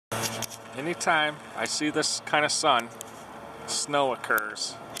anytime I see this kind of sun, snow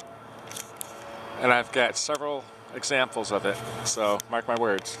occurs. And I've got several examples of it, so mark my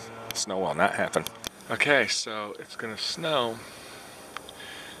words, snow will not happen. Okay, so it's gonna snow.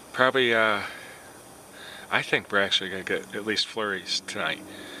 Probably, I think we're actually gonna get at least flurries tonight,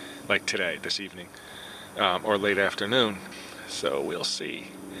 like today, this evening, or late afternoon. So we'll see.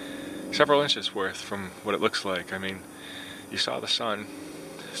 Several inches worth from what it looks like. I mean, you saw the sun.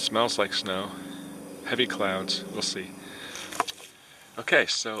 It smells like snow. Heavy clouds. We'll see. Okay,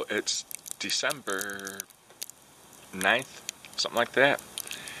 so it's December 9th, something like that.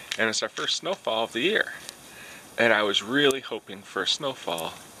 And it's our first snowfall of the year. And I was really hoping for a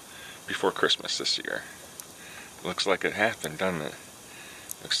snowfall before Christmas this year. Looks like it happened, doesn't it?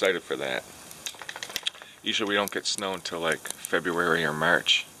 I'm excited for that. Usually we don't get snow until like February or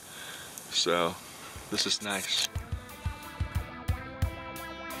March. So, this is nice.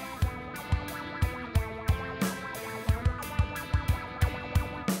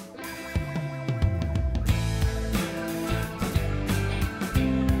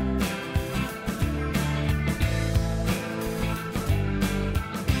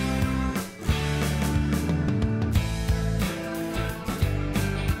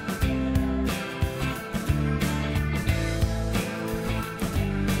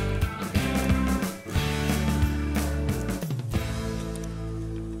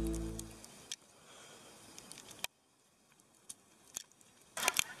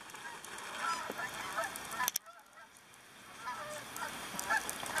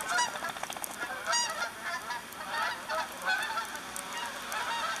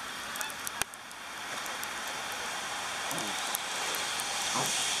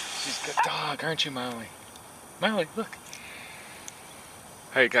 She's a good dog, aren't you, Molly? Molly, look.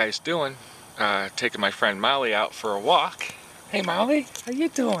 How you guys doing? Taking my friend Molly out for a walk. Hey, Molly, how you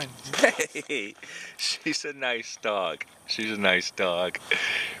doing? Hey, she's a nice dog. She's a nice dog.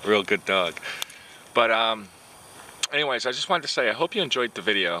 Real good dog. But, anyways, I just wanted to say I hope you enjoyed the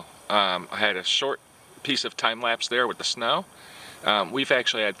video. I had a short piece of time lapse there with the snow. We've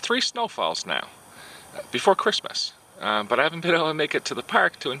actually had 3 snowfalls now, before Christmas. But I haven't been able to make it to the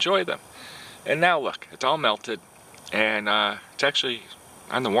park to enjoy them. And now look, it's all melted, and it's actually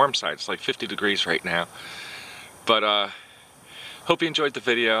on the warm side. It's like 50 degrees right now. But hope you enjoyed the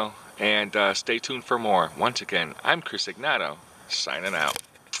video, and stay tuned for more. Once again, I'm Chris Ignato, signing out.